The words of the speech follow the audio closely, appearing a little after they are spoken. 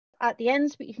at the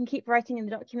end, but you can keep writing in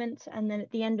the document. And then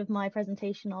at the end of my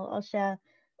presentation, I'll share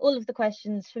all of the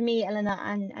questions for me, Elena,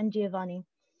 and Giovanni.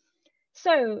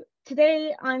 So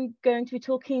today I'm going to be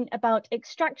talking about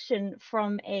extraction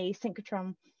from a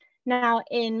synchrotron. Now,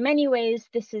 in many ways,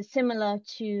 this is similar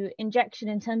to injection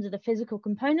in terms of the physical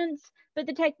components, but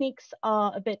the techniques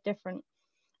are a bit different.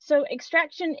 So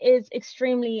extraction is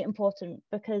extremely important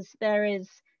because there is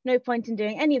no point in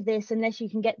doing any of this unless you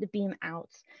can get the beam out.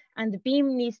 And the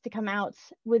beam needs to come out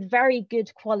with very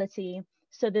good quality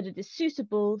so that it is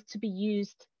suitable to be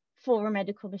used for a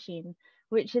medical machine,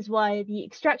 which is why the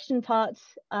extraction part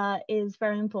is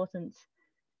very important.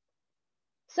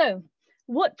 So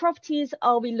what properties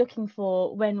are we looking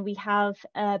for when we have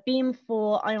a beam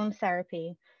for ion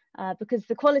therapy? Because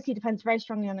the quality depends very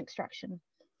strongly on extraction.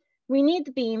 We need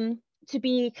the beam to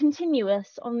be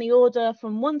continuous on the order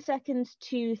from 1 second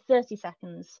to 30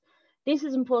 seconds. This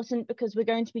is important because we're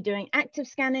going to be doing active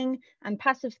scanning and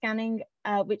passive scanning,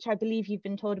 which I believe you've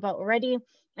been told about already.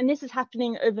 And this is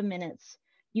happening over minutes.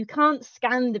 You can't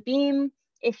scan the beam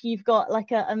if you've got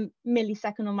like a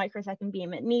millisecond or microsecond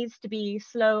beam. It needs to be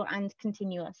slow and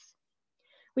continuous.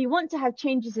 We want to have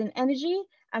changes in energy,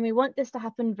 and we want this to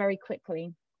happen very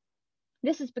quickly.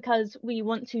 This is because we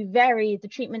want to vary the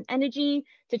treatment energy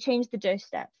to change the dose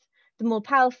depth. The more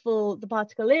powerful the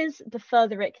particle is, the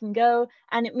further it can go,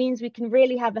 and it means we can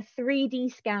really have a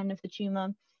 3D scan of the tumor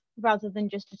rather than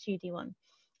just a 2D one.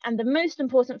 And the most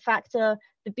important factor,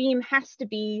 the beam has to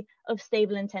be of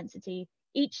stable intensity.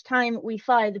 Each time we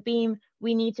fire the beam,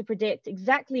 we need to predict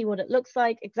exactly what it looks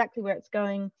like, exactly where it's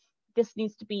going. This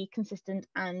needs to be consistent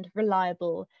and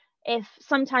reliable. If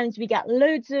sometimes we get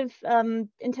loads of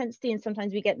intensity and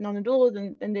sometimes we get none at all,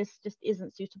 then this just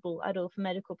isn't suitable at all for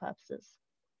medical purposes.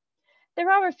 There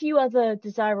are a few other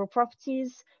desirable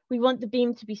properties. We want the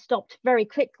beam to be stopped very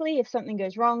quickly if something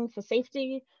goes wrong for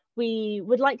safety. We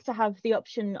would like to have the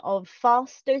option of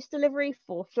fast dose delivery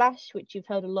for flash, which you've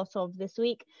heard a lot of this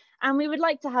week. And we would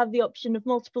like to have the option of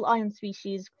multiple ion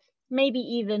species, maybe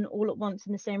even all at once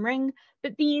in the same ring,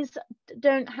 but these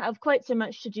don't have quite so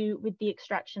much to do with the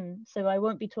extraction, so I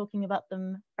won't be talking about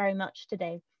them very much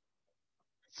today.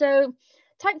 So,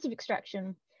 types of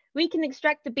extraction. We can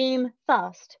extract the beam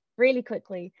fast, really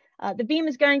quickly. The beam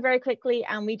is going very quickly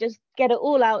and we just get it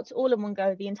all out, all in one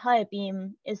go. The entire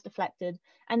beam is deflected,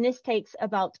 and this takes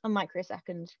about a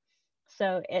microsecond.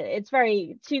 So it's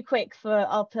very too quick for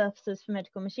our purposes for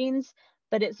medical machines,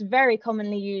 but it's very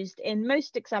commonly used in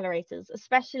most accelerators,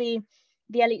 especially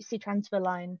the LHC transfer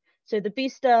line. So the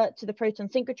booster to the proton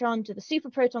synchrotron, to the super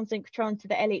proton synchrotron, to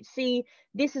the LHC,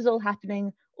 this is all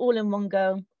happening all in one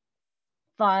go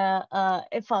via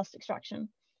a fast extraction.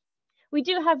 We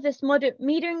do have this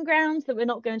metering ground that we're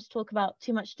not going to talk about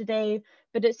too much today,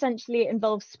 but essentially it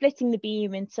involves splitting the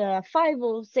beam into 5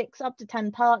 or 6 up to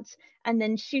 10 parts and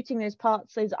then shooting those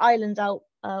parts, those islands out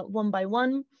one by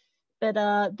one.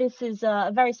 But this is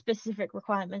a very specific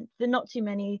requirement that not too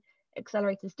many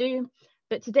accelerators do.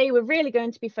 But today we're really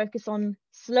going to be focused on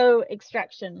slow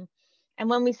extraction. And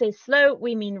when we say slow,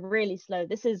 we mean really slow.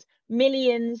 This is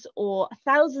millions or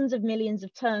thousands of millions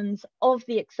of turns of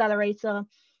the accelerator.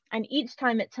 And each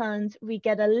time it turns, we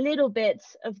get a little bit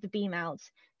of the beam out.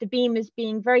 The beam is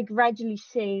being very gradually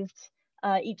shaved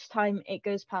each time it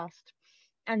goes past.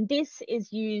 And this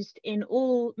is used in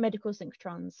all medical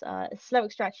synchrotrons. Slow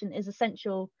extraction is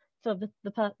essential for the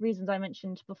reasons I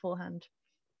mentioned beforehand.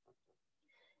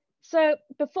 So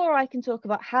before I can talk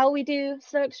about how we do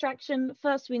slow extraction,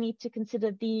 first we need to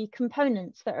consider the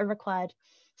components that are required.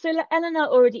 So Eleanor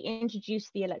already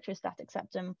introduced the electrostatic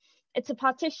septum. It's a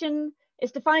partition.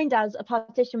 It's defined as a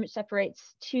partition which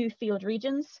separates 2 field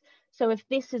regions. So if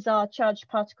this is our charged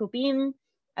particle beam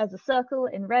as a circle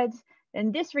in red,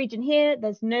 then this region here,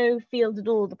 there's no field at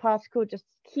all. The particle just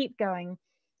keeps going.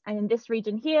 And in this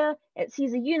region here, it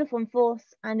sees a uniform force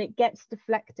and it gets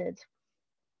deflected.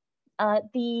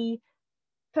 The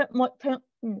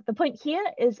point here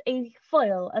is a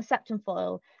foil, a septum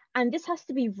foil. And this has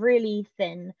to be really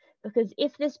thin because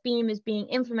if this beam is being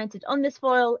implemented on this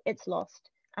foil, it's lost.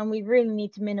 And we really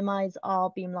need to minimize our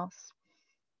beam loss.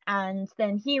 And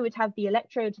then here we'd have the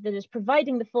electrode that is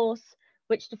providing the force,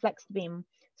 which deflects the beam.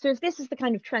 So if this is the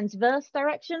kind of transverse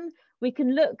direction, we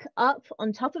can look up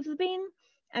on top of the beam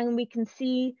and we can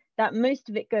see that most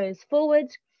of it goes forward,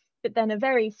 but then a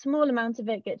very small amount of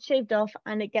it gets shaved off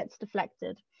and it gets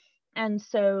deflected. And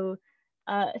so,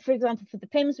 for example, for the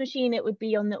PIMS machine, it would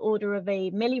be on the order of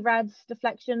a millirads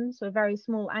deflection, so a very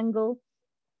small angle.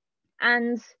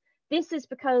 And this is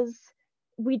because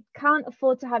we can't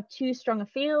afford to have too strong a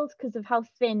field because of how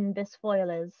thin this foil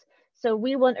is. So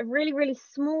we want a really, really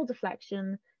small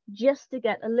deflection just to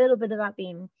get a little bit of that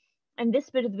beam. And this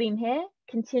bit of the beam here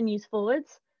continues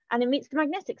forwards and it meets the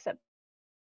magnetic septum.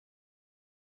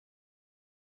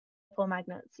 For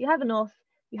magnets, you have a north,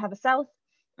 you have a south,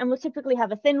 and we'll typically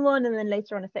have a thin one and then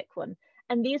later on a thick one.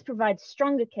 And these provide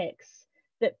stronger kicks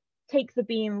that take the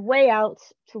beam way out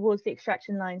towards the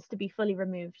extraction lines to be fully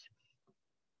removed.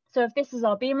 So if this is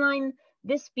our beam line,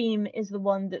 this beam is the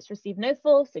one that's received no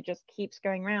force, it just keeps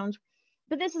going round.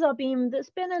 But this is our beam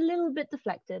that's been a little bit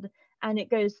deflected and it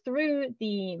goes through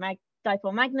the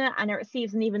dipole magnet and it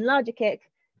receives an even larger kick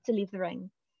to leave the ring.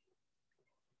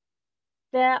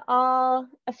 There are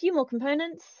a few more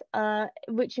components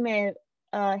which you may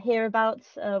hear about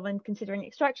when considering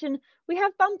extraction. We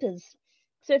have bumpers.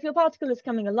 So if your particle is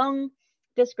coming along,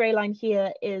 this grey line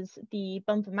here is the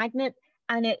bumper magnet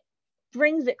and it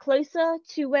brings it closer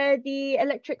to where the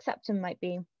electric septum might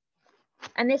be.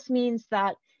 And this means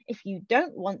that if you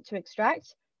don't want to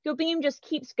extract, your beam just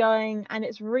keeps going and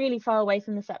it's really far away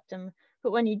from the septum.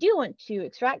 But when you do want to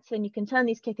extract, then you can turn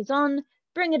these kickers on,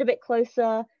 bring it a bit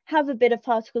closer, have a bit of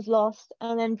particles lost,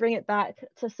 and then bring it back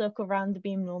to circle around the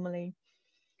beam normally.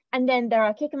 And then there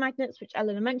are kicker magnets, which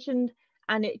Eleanor mentioned,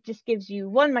 and it just gives you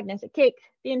one magnetic kick,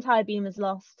 the entire beam is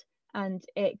lost, and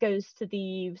it goes to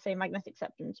the, say, magnetic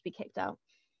septum to be kicked out.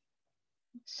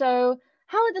 So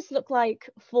how would this look like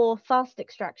for fast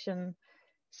extraction?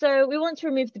 So we want to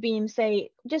remove the beam,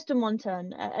 say, just in one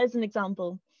turn, as an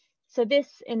example. So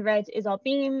this in red is our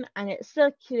beam and it's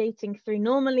circulating through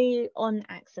normally on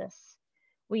axis.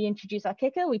 We introduce our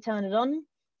kicker, we turn it on,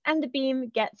 and the beam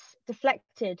gets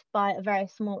deflected by a very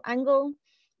small angle.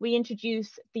 We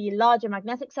introduce the larger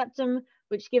magnetic septum,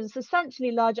 which gives a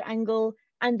substantially larger angle,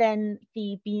 and then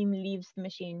the beam leaves the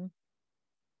machine.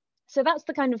 So that's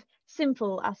the kind of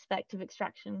simple aspect of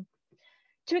extraction.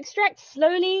 To extract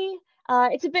slowly,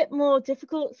 it's a bit more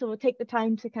difficult, so we'll take the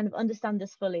time to kind of understand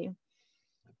this fully.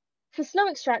 For slow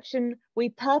extraction, we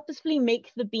purposefully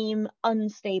make the beam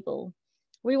unstable.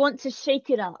 We want to shake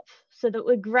it up so that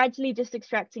we're gradually just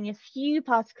extracting a few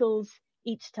particles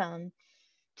each turn.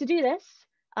 To do this,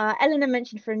 Eleanor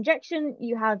mentioned for injection,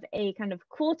 you have a kind of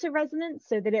quarter resonance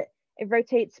so that it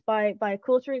rotates by a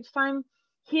quarter each time.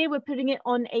 Here we're putting it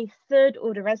on a third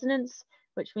order resonance,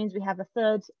 which means we have a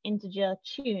third integer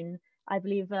tune. I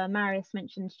believe Marius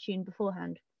mentioned tune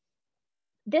beforehand.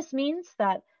 This means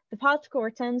that the particle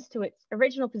returns to its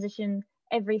original position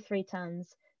every 3 turns.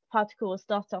 The particle will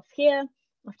start off here,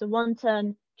 after 1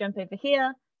 turn, jump over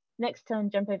here, next turn,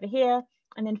 jump over here,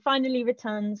 and then finally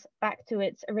returns back to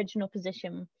its original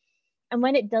position. And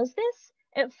when it does this,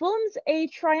 it forms a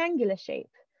triangular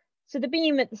shape. So the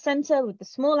beam at the center with the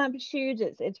small amplitude,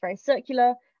 it's very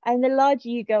circular, and the larger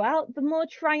you go out, the more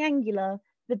triangular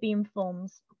the beam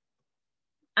forms.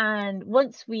 And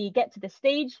once we get to this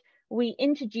stage, we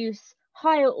introduce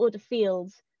higher order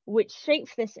fields which shape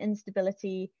this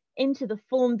instability into the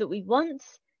form that we want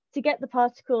to get the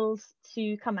particles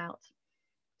to come out.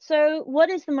 So what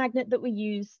is the magnet that we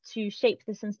use to shape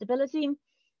this instability?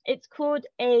 It's called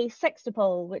a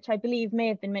sextupole, which I believe may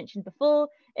have been mentioned before.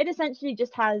 It essentially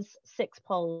just has 6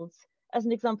 poles, as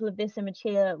an example of this image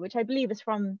here, which I believe is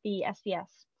from the SPS.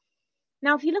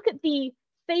 Now, if you look at the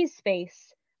phase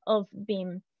space of the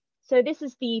beam, so this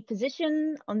is the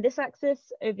position on this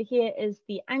axis, over here is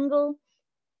the angle,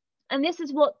 and this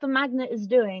is what the magnet is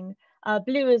doing.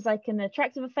 Blue is like an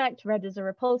attractive effect, red is a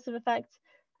repulsive effect,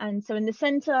 and so in the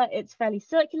center, it's fairly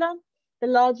circular. The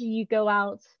larger you go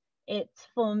out, it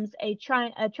forms a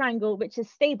triangle which is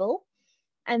stable,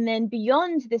 and then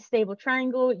beyond this stable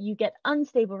triangle, you get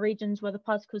unstable regions where the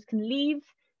particles can leave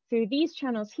through these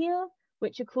channels here,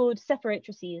 which are called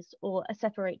separatrices or a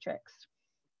separatrix.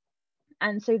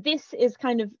 And so this is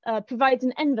kind of provides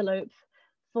an envelope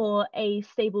for a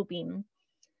stable beam.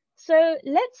 So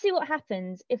let's see what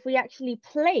happens if we actually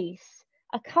place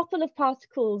a couple of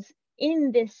particles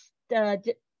in this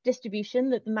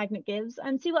distribution that the magnet gives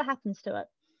and see what happens to it.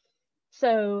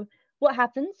 So what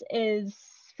happens is,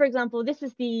 for example, this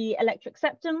is the electric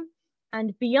septum,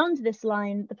 and beyond this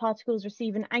line, the particles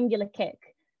receive an angular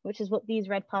kick, which is what these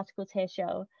red particles here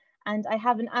show. And I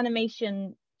have an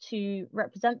animation to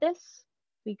represent this.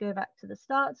 We go back to the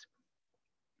start.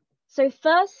 So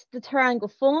first, the triangle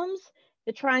forms,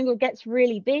 the triangle gets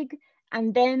really big,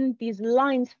 and then these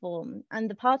lines form, and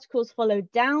the particles follow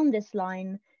down this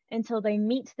line until they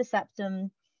meet the septum,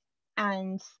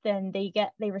 and then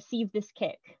they receive this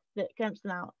kick that jumps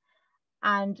them out.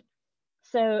 And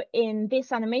so in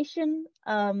this animation,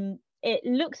 it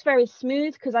looks very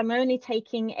smooth because I'm only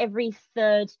taking every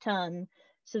 3rd turn.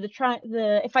 So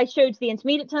if I showed the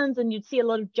intermediate turns, then you'd see a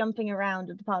lot of jumping around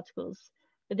of the particles.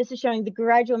 But this is showing the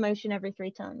gradual motion every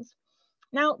 3 turns.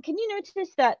 Now, can you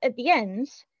notice that at the end,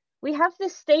 we have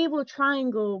this stable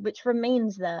triangle which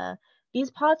remains there.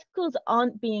 These particles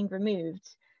aren't being removed.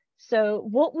 So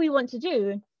what we want to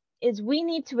do is we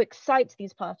need to excite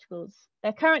these particles.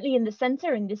 They're currently in the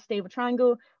center in this stable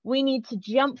triangle. We need to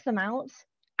jump them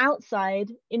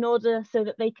outside in order so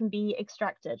that they can be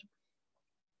extracted.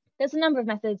 There's a number of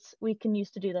methods we can use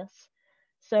to do this.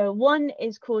 So one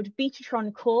is called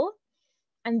betatron core,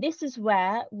 and this is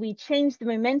where we change the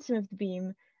momentum of the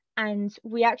beam and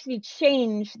we actually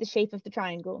change the shape of the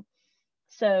triangle.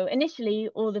 So initially,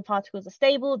 all the particles are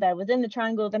stable, they're within the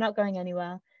triangle, they're not going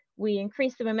anywhere. We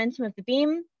increase the momentum of the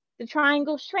beam, the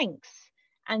triangle shrinks,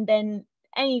 and then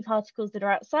any particles that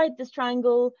are outside this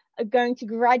triangle are going to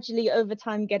gradually over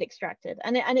time get extracted.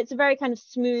 And it's a very kind of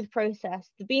smooth process.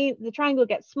 The triangle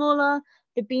gets smaller,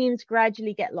 the beams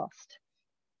gradually get lost.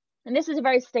 And this is a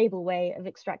very stable way of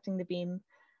extracting the beam.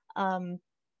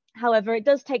 However, it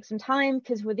does take some time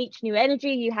because with each new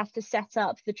energy, you have to set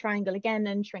up the triangle again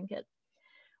and shrink it.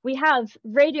 We have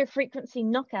radio frequency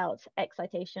knockout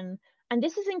excitation, and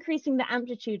this is increasing the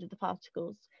amplitude of the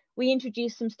particles. We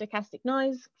introduce some stochastic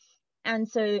noise, and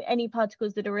so any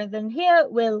particles that are within here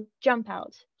will jump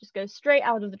out, just go straight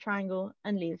out of the triangle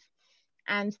and leave.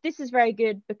 And this is very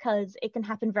good because it can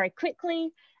happen very quickly,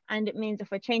 and it means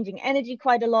if we're changing energy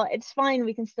quite a lot, it's fine,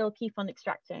 we can still keep on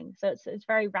extracting. So it's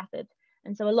very rapid.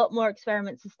 And so a lot more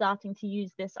experiments are starting to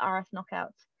use this RF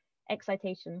knockout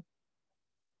excitation.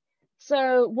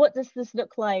 So what does this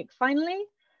look like finally?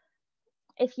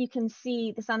 If you can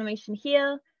see this animation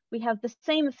here, we have the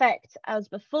same effect as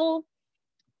before,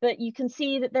 but you can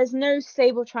see that there's no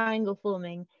stable triangle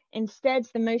forming. Instead,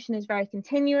 the motion is very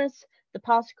continuous. The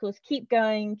particles keep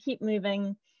going, keep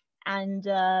moving. And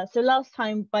so last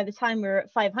time, by the time we were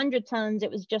at 500 tons,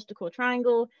 it was just a core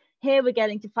triangle. Here we're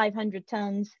getting to 500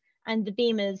 tons and the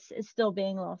beam is still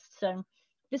being lost. So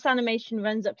this animation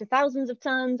runs up to thousands of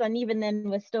tons, and even then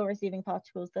we're still receiving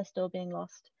particles, they're still being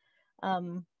lost.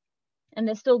 And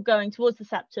they're still going towards the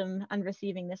septum and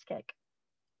receiving this kick.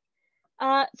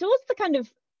 So what's the kind of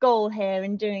goal here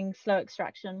in doing slow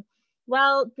extraction?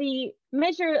 Well, the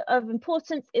measure of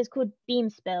importance is called beam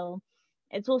spill.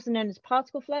 It's also known as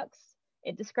particle flux.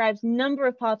 It describes number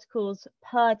of particles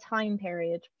per time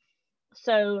period.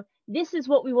 So this is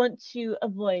what we want to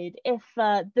avoid. If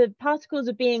the particles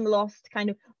are being lost kind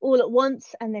of all at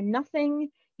once and then nothing,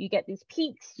 you get these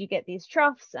peaks, you get these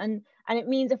troughs, and it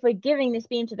means if we're giving this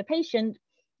beam to the patient,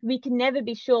 we can never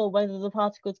be sure whether the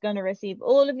particle is going to receive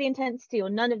all of the intensity or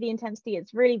none of the intensity.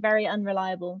 It's really very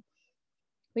unreliable.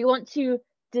 We want to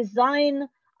design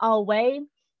our way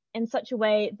in such a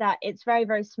way that it's very,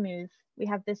 very smooth. We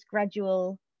have this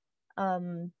gradual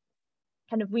kind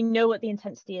of, we know what the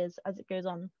intensity is as it goes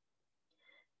on.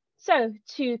 So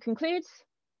to conclude,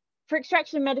 for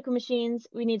extraction of medical machines,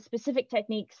 we need specific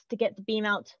techniques to get the beam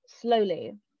out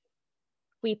slowly.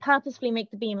 We purposefully make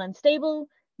the beam unstable,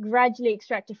 gradually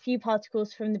extract a few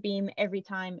particles from the beam every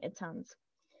time it turns.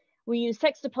 We use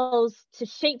sextupoles to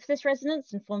shape this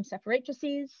resonance and form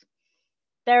separatrices.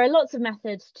 There are lots of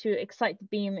methods to excite the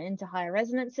beam into higher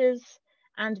resonances,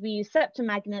 and we use septum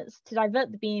magnets to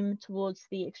divert the beam towards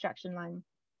the extraction line.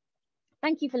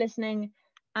 Thank you for listening,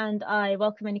 and I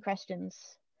welcome any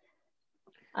questions.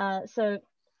 So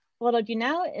what I'll do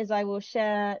now is I will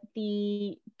share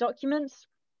the documents.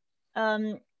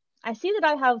 I see that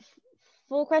I have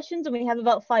 4 questions and we have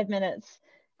about 5 minutes.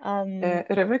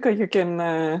 Rebecca, you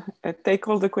can take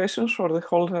all the questions for the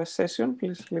whole session.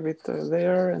 Please leave it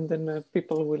there, and then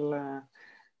people will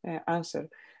answer.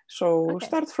 So okay.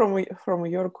 Start from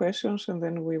your questions, and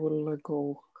then we will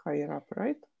go higher up,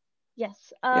 right?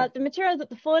 Yes. Yeah. The material that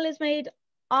the foil is made,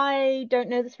 I don't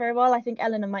know this very well. I think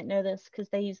Eleanor might know this because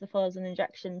they use the foil as an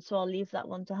injection, so I'll leave that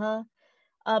one to her.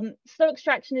 Slow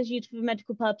extraction is used for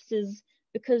medical purposes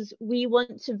because we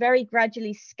want to very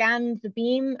gradually scan the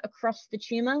beam across the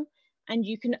tumor, and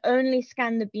you can only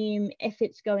scan the beam if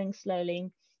it's going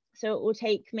slowly. So it will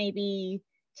take maybe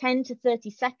 10 to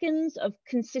 30 seconds of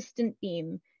consistent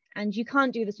beam, and you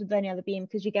can't do this with any other beam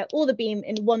because you get all the beam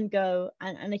in one go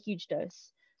and a huge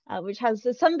dose, which has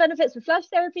some benefits for flash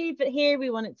therapy, but here we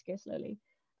want it to go slowly.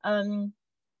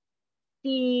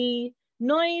 The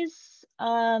noise,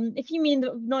 if you mean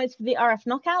the noise for the RF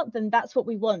knockout, then that's what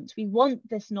we want. We want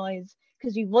this noise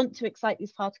because we want to excite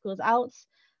these particles out.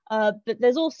 But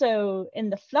there's also in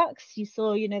the flux, you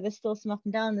saw, you know, there's still some up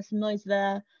and down, there's some noise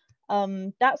there.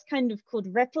 That's kind of called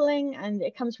rippling, and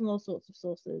it comes from all sorts of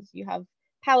sources. You have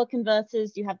power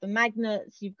converters, you have the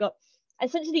magnets, you've got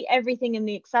essentially everything in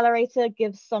the accelerator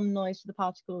gives some noise to the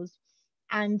particles.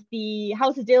 And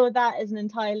how to deal with that is an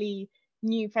entirely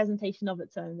new presentation of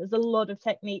its own. There's a lot of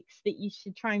techniques that you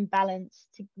should try and balance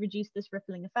to reduce this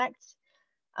rippling effect.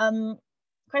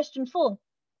 Question 4.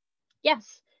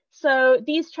 Yes, so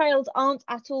these trails aren't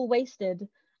at all wasted.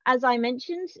 As I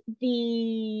mentioned,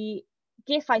 the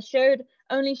GIF I showed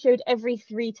only showed every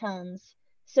 3 turns.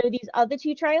 So these other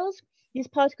 2 trails, these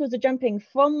particles are jumping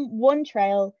from one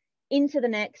trail into the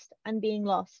next and being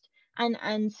lost.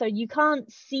 And so you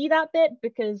can't see that bit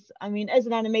because, I mean, as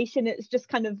an animation, it's just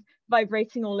kind of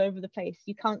vibrating all over the place.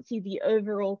 You can't see the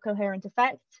overall coherent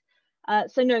effect.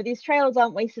 So no, these trails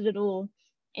aren't wasted at all.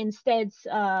 Instead,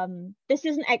 this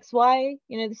isn't XY,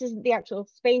 this isn't the actual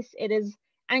space, it is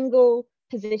angle,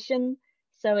 position.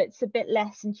 So it's a bit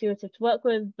less intuitive to work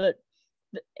with, but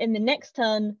in the next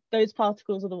turn, those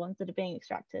particles are the ones that are being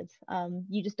extracted.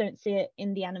 You just don't see it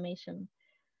in the animation.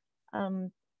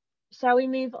 Shall we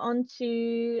move on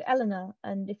to Eleanor?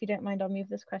 And if you don't mind, I'll move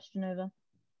this question over.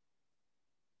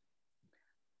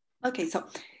 Okay, so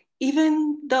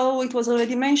even though it was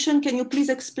already mentioned, can you please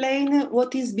explain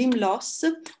what is beam loss?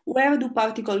 Where do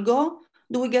particles go?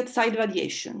 Do we get side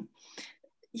radiation?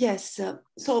 Yes,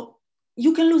 so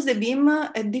you can lose the beam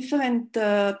at different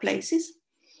places.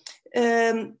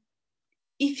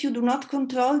 If you do not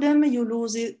control them, you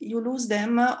lose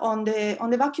them on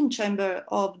the vacuum chamber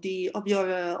of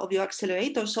your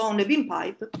accelerator, so on the beam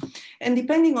pipe. And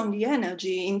depending on the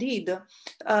energy, indeed,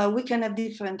 we can have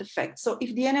different effects. So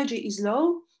if the energy is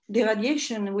low, the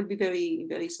radiation will be very,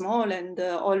 very small and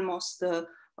almost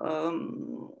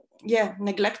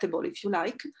neglectable, if you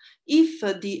like. If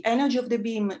the energy of the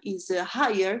beam is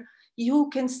higher, you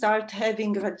can start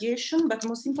having radiation, but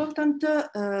most important,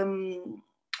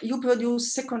 you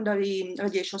produce secondary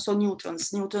radiation, so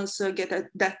neutrons. Neutrons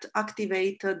that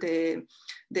activate the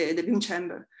beam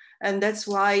chamber. And that's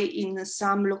why in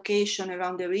some location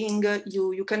around the ring,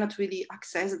 you cannot really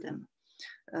access them.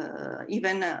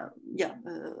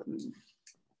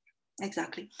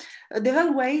 Exactly. There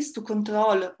are ways to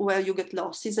control where you get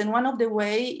losses. And one of the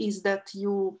ways is that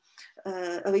you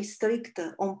restrict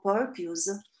on purpose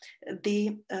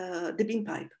the beam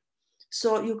pipe.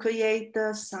 So you create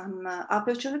some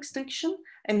aperture restriction,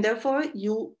 and therefore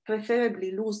you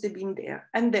preferably lose the beam there.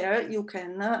 And there you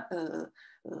can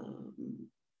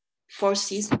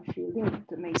foresee some shielding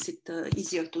that makes it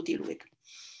easier to deal with.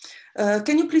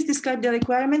 Can you please describe the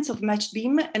requirements of matched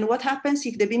beam and what happens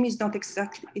if the beam is not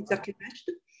exactly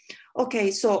matched?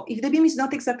 Okay, so if the beam is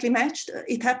not exactly matched,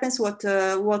 it happens what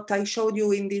I showed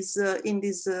you in these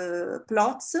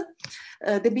plots.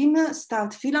 The beam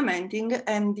starts filamenting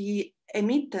and the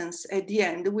emittance at the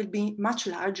end will be much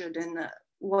larger than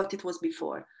what it was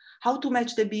before. How to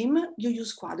match the beam? You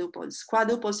use quadruples.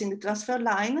 Quadruples in the transfer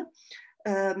line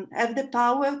have the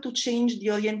power to change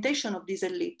the orientation of this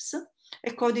ellipse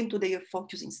according to their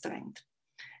focusing strength.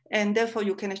 And therefore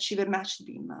you can achieve a matched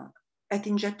beam at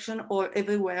injection or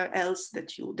everywhere else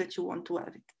that you want to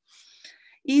have it.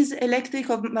 Is electric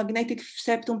or magnetic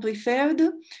septum preferred?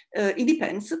 It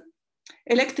depends.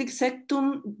 Electric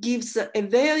septum gives a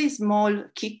very small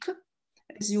kick,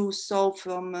 as you saw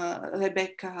from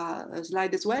Rebecca's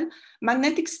slide as well.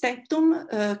 Magnetic septum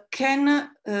can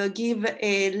give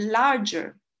a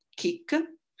larger kick.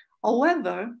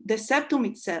 However, the septum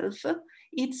itself,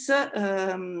 it's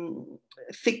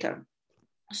thicker.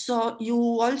 So you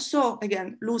also,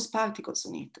 again, lose particles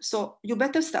on it. So you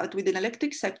better start with an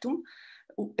electric septum,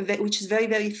 which is very,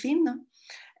 very thin,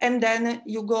 and then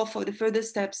you go for the further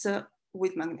steps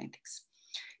with magnetics.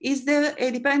 Is there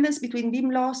a dependence between beam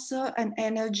loss and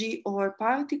energy or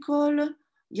particle?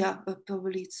 Yeah,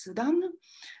 probably it's done.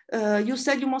 You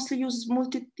said you mostly use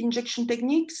multi-injection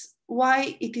techniques.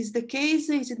 Why it is the case?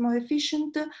 Is it more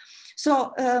efficient?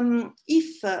 So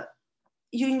if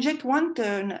you inject one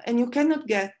turn and you cannot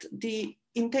get the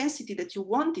intensity that you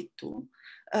want it to,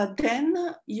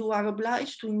 then you are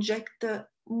obliged to inject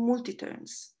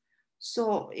multi-turns.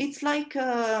 So it's like,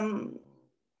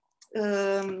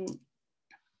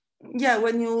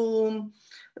 when you,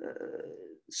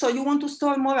 so you want to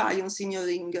store more ions in your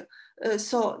ring.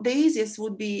 So the easiest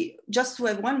would be just to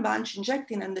have one bunch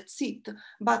injecting and that's it.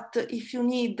 But if you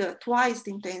need twice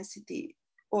the intensity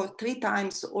or 3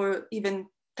 times or even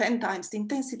 10 times the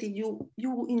intensity,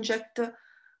 you inject,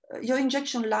 your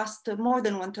injection lasts more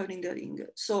than 1 turn in the ring.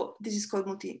 So this is called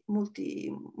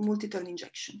multi-turn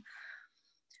injection.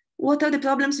 What are the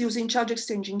problems using charge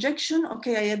exchange injection?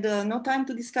 Okay, I had no time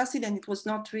to discuss it and it was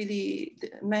not really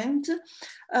meant.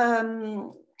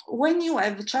 When you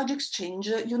have charge exchange,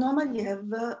 you normally have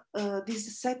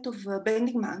this set of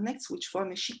bending magnets which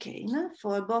form a chicane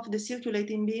for both the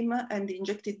circulating beam and the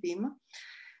injected beam.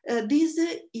 This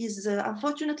is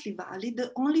unfortunately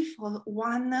valid only for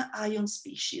one ion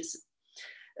species.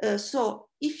 So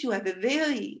if you have a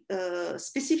very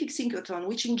specific synchrotron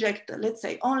which inject, let's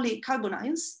say, only carbon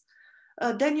ions,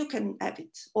 then you can have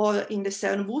it. Or in the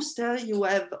CERN booster, you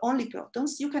have only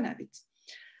protons, you can have it.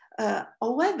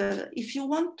 However, if you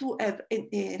want to have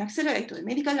an accelerator, a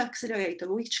medical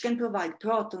accelerator, which can provide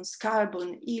protons,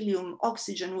 carbon, helium,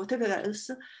 oxygen, whatever else,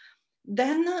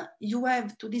 then you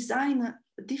have to design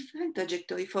a different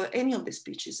trajectory for any of the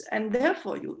species. And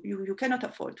therefore, you cannot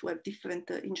afford to have different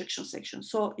injection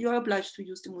sections. So you're obliged to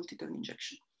use the multi-turn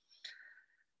injection.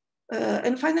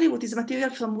 And finally, what is the material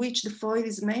from which the foil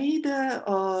is made?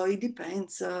 It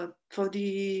depends. For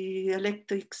the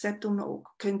electric septum,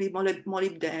 can be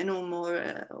molybdenum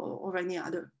or any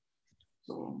other.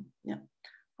 So yeah,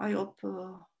 I hope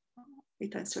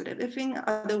it answered everything.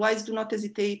 Otherwise, do not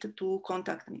hesitate to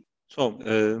contact me. So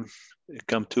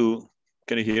can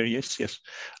you hear? Yes,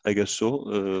 I guess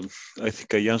so. I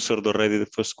think I answered already the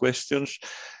first questions.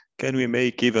 Can we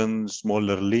make even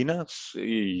smaller LINACs?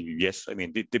 Yes, I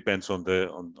mean, it depends on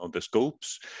the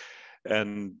scopes.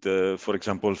 And for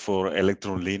example, for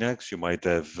electron LINACs, you might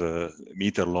have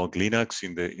meter-long LINACs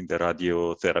in the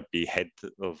radiotherapy head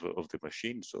of the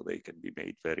machine, so they can be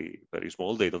made very, very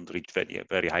small. They don't reach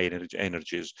very high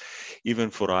energies.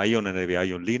 Even for ion and heavy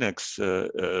ion LINACs,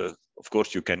 of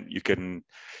course, you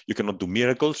cannot do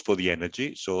miracles for the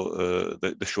energy. So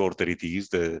the shorter it is,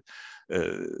 the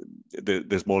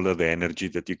smaller the energy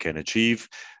that you can achieve.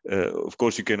 Of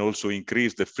course, you can also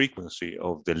increase the frequency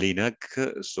of the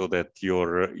LINAC so that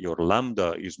your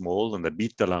lambda is small and the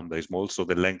beta lambda is small, so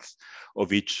the length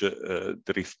of each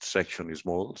drift section is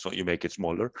small, so you make it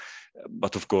smaller.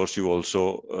 But of course, you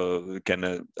also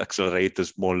can accelerate a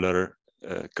smaller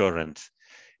current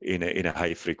in a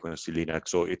high frequency LINAC.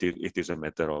 So it is a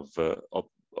matter of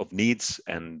needs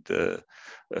and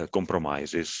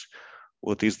compromises.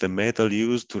 What is the metal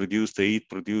used to reduce the heat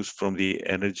produced from the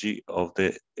energy of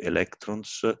the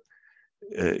electrons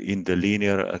in the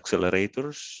linear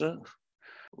accelerators?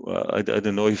 I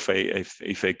don't know if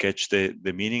I catch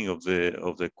the meaning of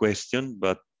the question,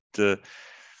 but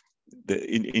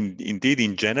indeed,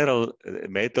 in general,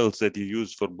 metals that you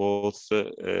use for both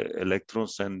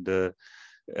electrons and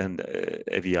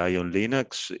heavy ion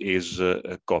LINACs is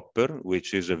copper,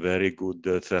 which is a very good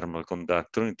thermal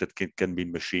conductor that can be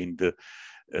machined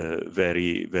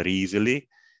very, very easily.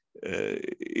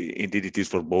 Indeed, it is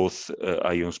for both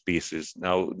ion species.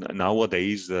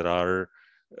 Nowadays, there are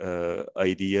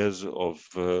ideas of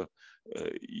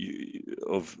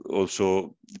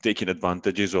also taking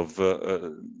advantages of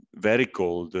very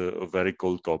cold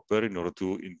copper in order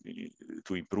to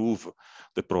improve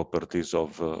the properties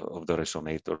of the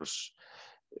resonators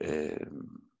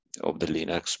of the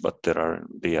LINACs, but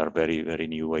they are very, very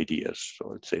new ideas.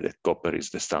 So I'd say that copper is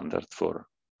the standard for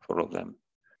all of them.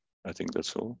 I think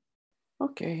that's all.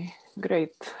 Okay,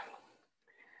 great.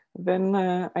 Then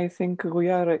I think we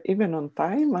are even on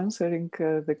time answering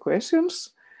the questions,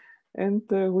 and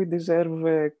we deserve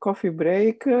a coffee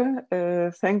break.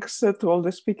 Thanks to all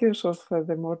the speakers of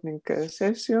the morning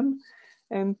session,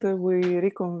 and we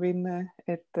reconvene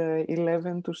at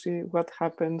 11 to see what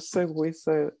happens with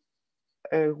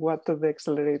what the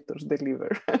accelerators deliver.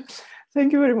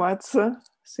 Thank you very much.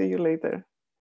 See you later.